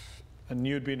narcotics. And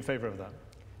you'd be in favor of that?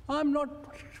 I'm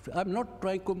not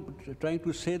trying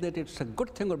to say that it's a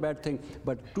good thing or bad thing,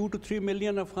 but 2 to 3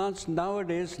 million Afghans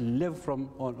nowadays live from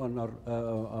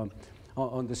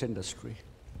on this industry.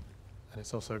 And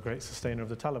it's also a great sustainer of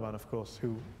the Taliban, of course,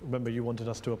 who, remember, you wanted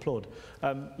us to applaud.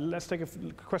 Let's take a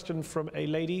question from a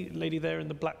lady there in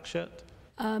the black shirt.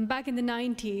 Back in the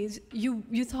 90s,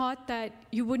 you thought that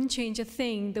you wouldn't change a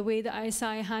thing the way the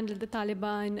ISI handled the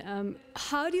Taliban.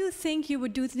 How do you think you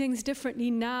would do things differently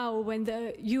now when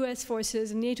the US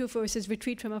forces and NATO forces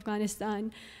retreat from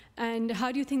Afghanistan? And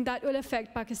how do you think that will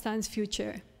affect Pakistan's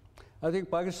future? I think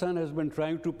Pakistan has been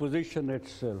trying to position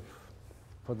itself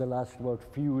for the last about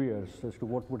few years as to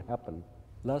what would happen.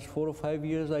 Last 4 or 5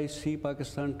 years, I see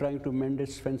Pakistan trying to mend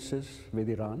its fences with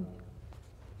Iran.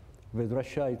 With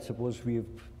Russia, I suppose we've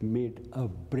made a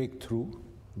breakthrough.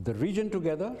 The region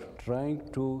together, trying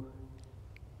to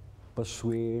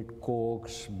persuade,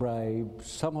 coax, bribe,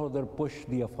 somehow or other push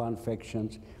the Afghan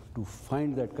factions to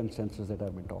find that consensus that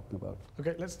I've been talking about.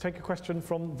 Okay, let's take a question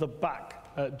from the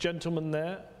back. Gentleman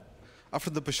there. After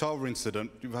the Peshawar incident,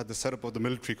 you've had the setup of the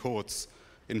military courts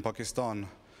in Pakistan.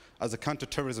 As a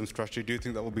counter-terrorism strategy, do you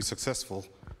think that will be successful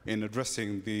in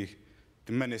addressing the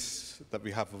menace that we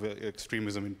have of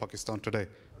extremism in Pakistan today?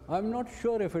 I'm not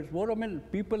sure if it's what I mean.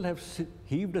 People have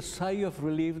heaved a sigh of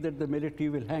relief that the military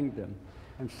will hang them.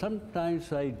 And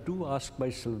sometimes I do ask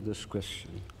myself this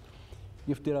question.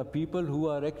 If there are people who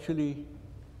are actually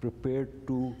prepared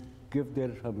to give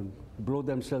their, blow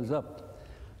themselves up,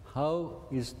 how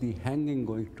is the hanging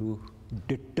going to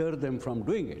deter them from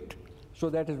doing it? So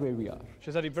that is where we are.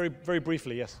 Shehzadi, very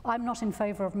briefly, yes. I'm not in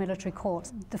favour of military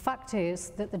courts. The fact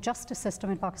is that the justice system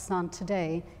in Pakistan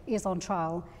today is on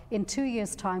trial. In 2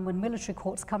 years' time, when military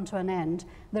courts come to an end,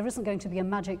 there isn't going to be a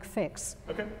magic fix.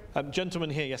 Okay. Gentleman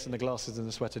here, yes, in the glasses and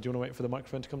the sweater. Do you want to wait for the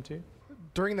microphone to come to you?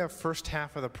 During the first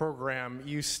half of the program,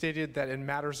 you stated that in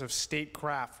matters of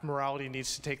statecraft, morality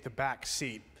needs to take the back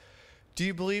seat. Do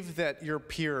you believe that your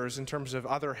peers, in terms of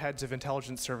other heads of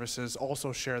intelligence services,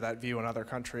 also share that view in other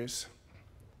countries?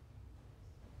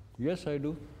 Yes, I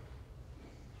do.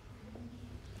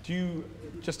 Do you,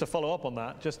 just to follow up on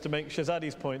that, just to make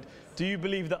Shehzadi's point, do you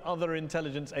believe that other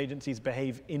intelligence agencies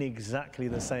behave in exactly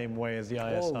the same way as the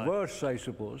ISI? Oh, worse, I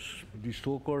suppose. The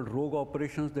so-called rogue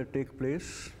operations that take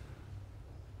place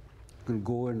can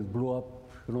go and blow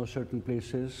up, certain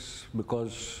places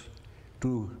because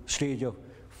to stage a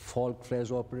false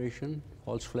flag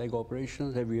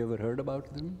operations. Have you ever heard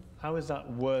about them? How is that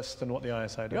worse than what the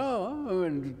ISI does? Yeah, I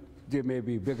mean, they may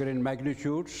be bigger in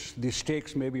magnitudes, the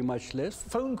stakes may be much less.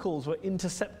 Phone calls were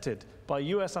intercepted by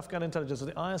US Afghan intelligence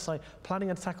with the ISI planning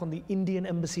an attack on the Indian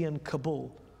embassy in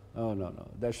Kabul. Oh, no,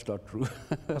 that's not true.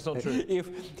 That's not true?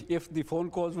 If the phone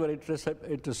calls were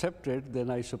intercepted, then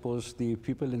I suppose the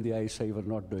people in the ISI were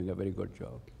not doing a very good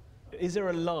job. Is there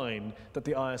a line that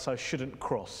the ISI shouldn't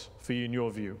cross, for you, in your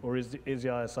view? Or is the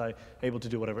ISI able to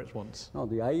do whatever it wants? No,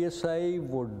 the ISI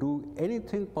would do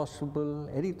anything possible,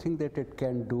 anything that it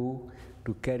can do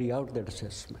to carry out that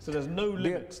assessment. So there's no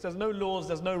limits, there's no laws,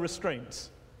 there's no restraints?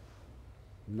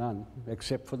 None,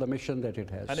 except for the mission that it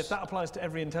has. And if that applies to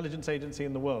every intelligence agency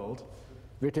in the world,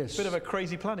 it is. It's a bit of a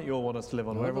crazy planet you all want us to live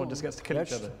on, where everyone just gets to kill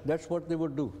each other. That's what they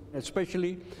would do,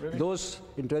 especially those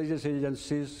intelligence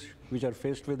agencies which are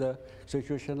faced with a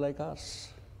situation like us.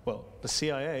 Well, the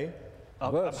CIA...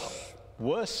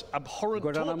 Worse,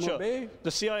 abhorrent torture. Bay. The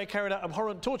CIA carried out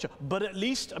abhorrent torture, but at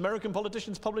least American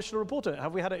politicians published a report on it.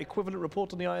 Have we had an equivalent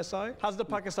report on the ISI? Has the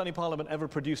Pakistani parliament ever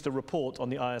produced a report on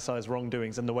the ISI's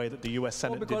wrongdoings in the way that the US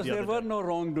Senate did the other day? Because there were no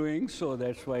wrongdoings, so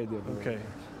that's why they were. Okay.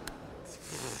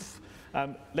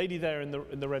 Lady there in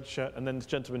the red shirt, and then this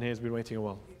gentleman here has been waiting a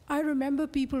while. I remember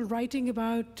people writing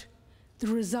about the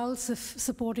results of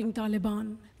supporting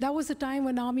Taliban. That was a time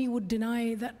when army would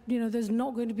deny that, there's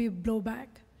not going to be a blowback.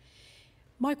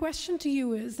 My question to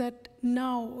you is that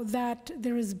now that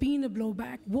there has been a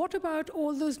blowback, what about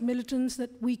all those militants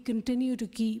that we continue to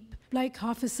keep, like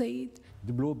Hafiz Saeed?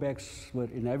 The blowbacks were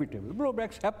inevitable.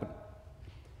 Blowbacks happen.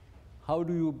 How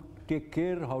do you take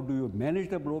care? How do you manage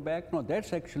the blowback? No,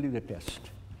 that's actually the test.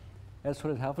 As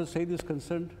far as Hafiz Saeed is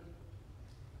concerned,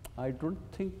 I don't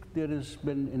think there has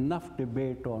been enough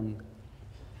debate on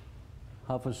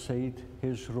Hafiz Saeed,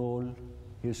 his role,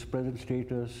 his present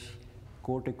status,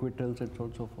 court acquittals, and so on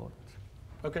and so forth.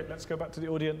 Okay, let's go back to the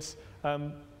audience.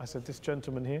 I said this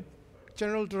gentleman here.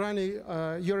 General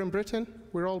Durrani, you're in Britain.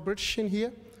 We're all British in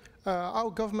here. Our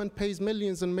government pays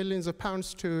millions and millions of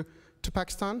pounds to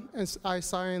Pakistan, and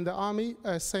ISI and the army,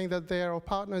 saying that they are our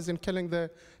partners in killing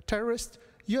the terrorists.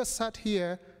 You're sat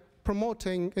here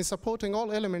promoting and supporting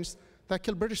all elements that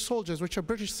kill British soldiers, which are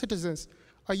British citizens.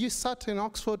 Are you sat in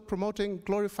Oxford promoting,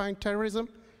 glorifying terrorism?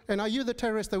 And are you the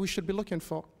terrorist that we should be looking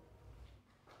for?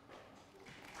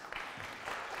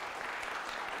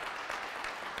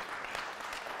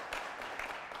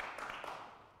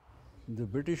 The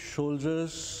British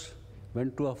soldiers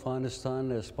went to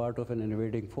Afghanistan as part of an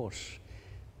invading force.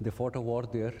 They fought a war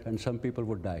there, and some people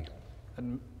would die.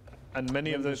 And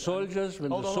many of those soldiers,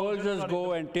 when the soldiers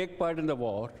go and take part in the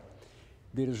war,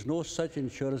 there is no such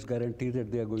insurance guarantee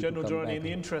that they are going to come back. General Durrani, in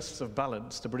the interests of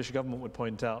balance, the British government would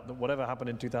point out that whatever happened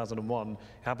in 2001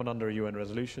 happened under a UN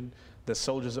resolution. The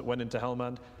soldiers that went into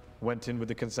Helmand went in with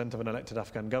the consent of an elected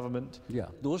Afghan government. Yeah,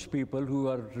 those people who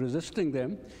are resisting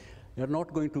them, they're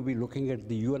not going to be looking at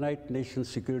the United Nations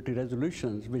security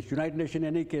resolutions, which United Nations, in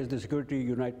any case, the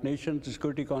United Nations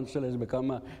Security Council has become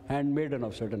a handmaiden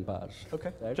of certain powers.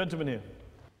 Okay, right? Gentleman here.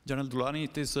 General Durrani,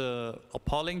 it is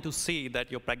appalling to see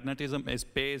that your pragmatism is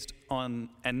based on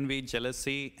envy,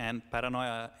 jealousy, and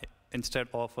paranoia instead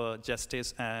of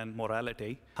justice and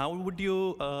morality. How would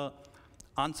you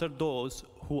answer those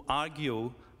who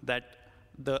argue that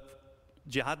the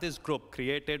jihadist group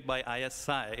created by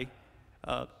ISI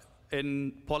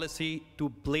in policy to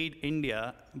bleed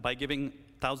India by giving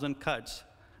 1,000 cuts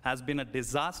has been a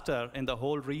disaster in the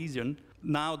whole region?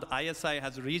 Now the ISI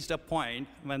has reached a point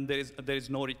when there is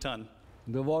no return.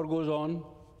 The war goes on,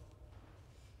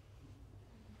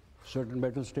 certain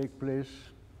battles take place,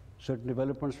 certain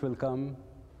developments will come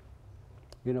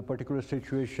in a particular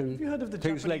situation. Have you heard of the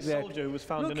things Japanese like soldier who was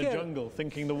found in a jungle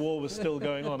thinking the war was still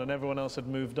going on and everyone else had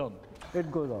moved on?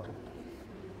 It goes on.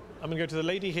 I'm going to go to the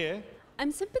lady here.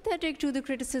 I'm sympathetic to the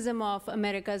criticism of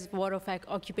America's war of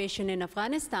occupation in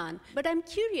Afghanistan, but I'm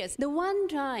curious, the one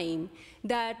time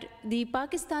that the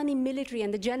Pakistani military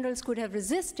and the generals could have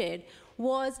resisted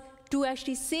was to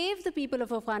actually save the people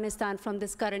of Afghanistan from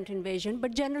this current invasion,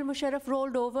 but General Musharraf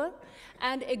rolled over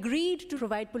and agreed to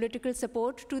provide political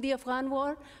support to the Afghan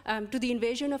war, to the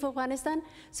invasion of Afghanistan.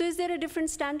 So is there a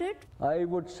different standard? I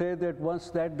would say that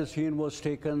once that decision was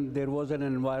taken, there was an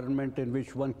environment in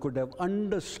which one could have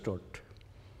understood.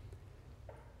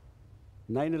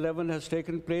 9/11 has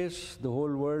taken place. The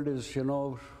whole world is,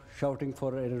 shouting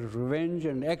for a revenge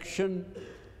and action.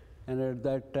 And at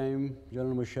that time,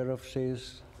 General Musharraf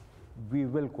says, we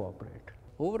will cooperate.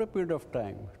 Over a period of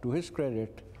time, to his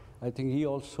credit, I think he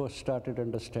also started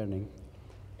understanding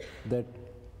that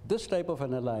this type of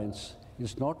an alliance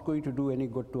is not going to do any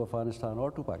good to Afghanistan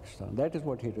or to Pakistan. That is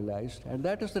what he realized. And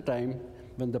that is the time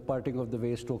when the parting of the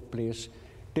ways took place,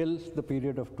 till the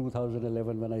period of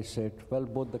 2011 when I said, well,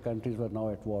 both the countries were now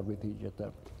at war with each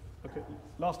other. Okay,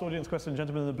 last audience question,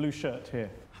 gentleman in the blue shirt here.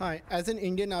 Hi, as an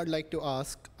Indian, I would like to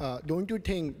ask, don't you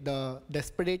think the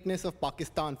desperateness of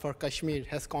Pakistan for Kashmir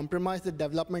has compromised the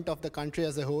development of the country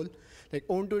as a whole? Like,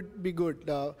 won't it be good?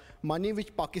 The money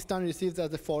which Pakistan receives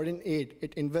as a foreign aid,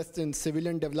 it invests in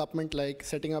civilian development, like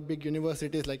setting up big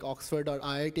universities like Oxford or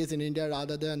IITs in India,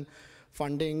 rather than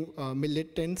funding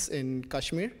militants in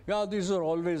Kashmir? Yeah, these are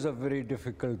always a very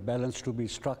difficult balance to be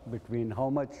struck between how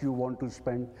much you want to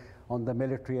spend on the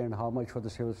military and how much for the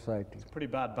civil society. It's a pretty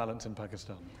bad balance in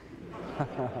Pakistan.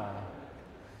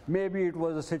 Maybe it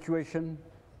was a situation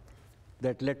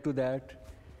that led to that.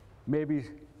 Maybe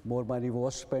more money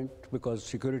was spent because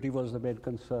security was the main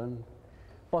concern.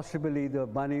 Possibly the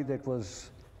money that was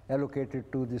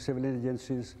allocated to the civilian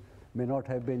agencies may not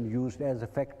have been used as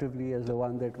effectively as the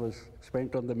one that was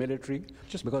spent on the military.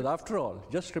 Because after all,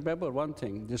 just remember one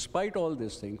thing, despite all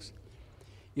these things,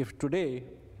 if today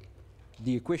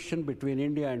the equation between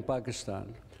India and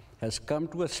Pakistan has come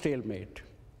to a stalemate,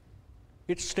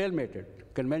 it's stalemated,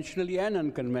 conventionally and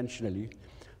unconventionally,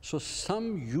 so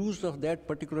some use of that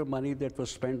particular money that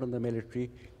was spent on the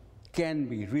military can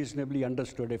be reasonably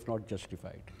understood, if not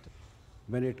justified.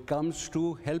 when it comes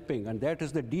to helping, and that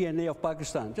is the DNA of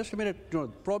Pakistan. Just a minute,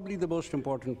 probably the most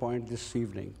important point this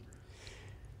evening.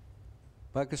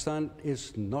 Pakistan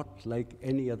is not like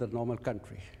any other normal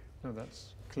country. No,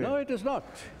 that's clear. No, it is not.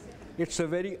 It's a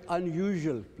very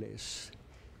unusual place.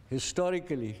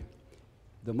 Historically,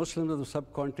 the Muslims of the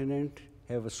subcontinent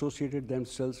have associated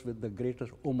themselves with the greater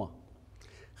Ummah.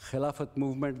 Khilafat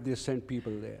movement, they sent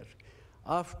people there.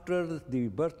 After the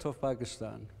birth of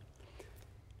Pakistan,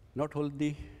 not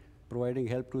only providing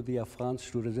help to the Afghans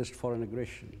to resist foreign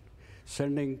aggression,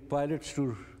 sending pilots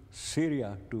to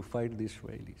Syria to fight the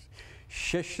Israelis,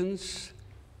 Chechens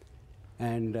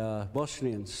and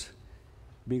Bosnians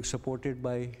being supported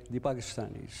by the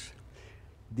Pakistanis,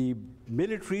 the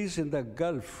militaries in the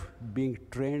Gulf being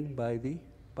trained by the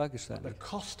Pakistanis. The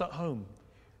cost at home.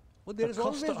 Well, there is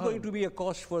always going to be a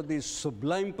cost for these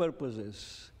sublime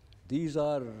purposes. These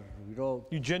are,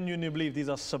 You genuinely believe these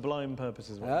are sublime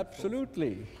purposes?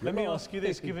 Absolutely. Let me ask you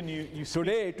this, given you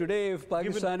Today, if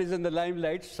Pakistan is in the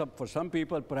limelight, for some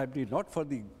people, perhaps not for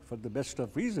the best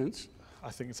of reasons. I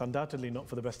think it's undoubtedly not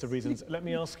for the best of reasons. Let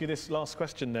me ask you this last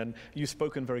question then. You've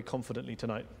spoken very confidently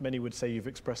tonight. Many would say you've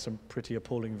expressed some pretty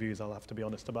appalling views, I'll have to be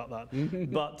honest about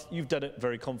that. But you've done it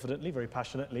very confidently, very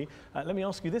passionately. Let me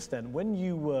ask you this then. When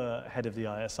you were head of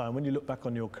the ISI, and when you look back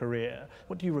on your career,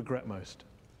 what do you regret most?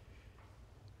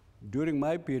 During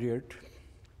my period,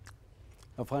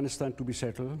 Afghanistan to be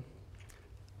settled,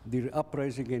 the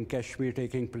uprising in Kashmir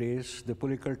taking place, the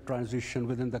political transition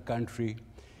within the country.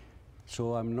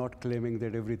 So I'm not claiming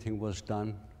that everything was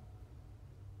done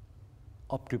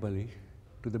optimally,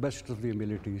 to the best of the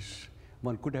abilities.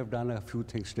 One could have done a few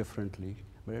things differently.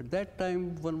 But at that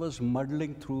time, one was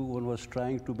muddling through, one was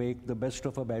trying to make the best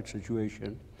of a bad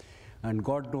situation. And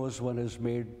God knows one has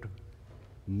made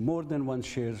more than one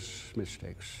shares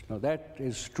mistakes. Now that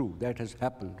is true, that has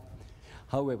happened.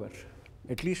 However,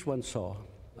 at least one saw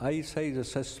ISI's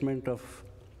assessment of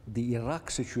the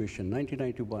Iraq situation,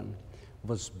 1991,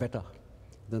 was better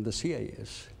than the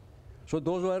CIA's. So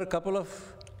those were a couple of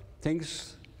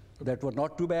things that were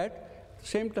not too bad. At the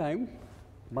same time,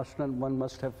 one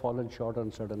must have fallen short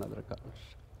on certain other accounts.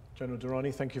 General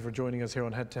Durrani, thank you for joining us here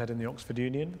on Head to Head in the Oxford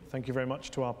Union. Thank you very much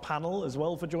to our panel as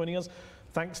well for joining us.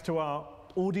 Thanks to our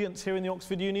audience here in the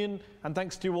Oxford Union, and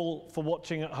thanks to you all for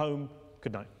watching at home.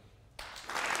 Good night.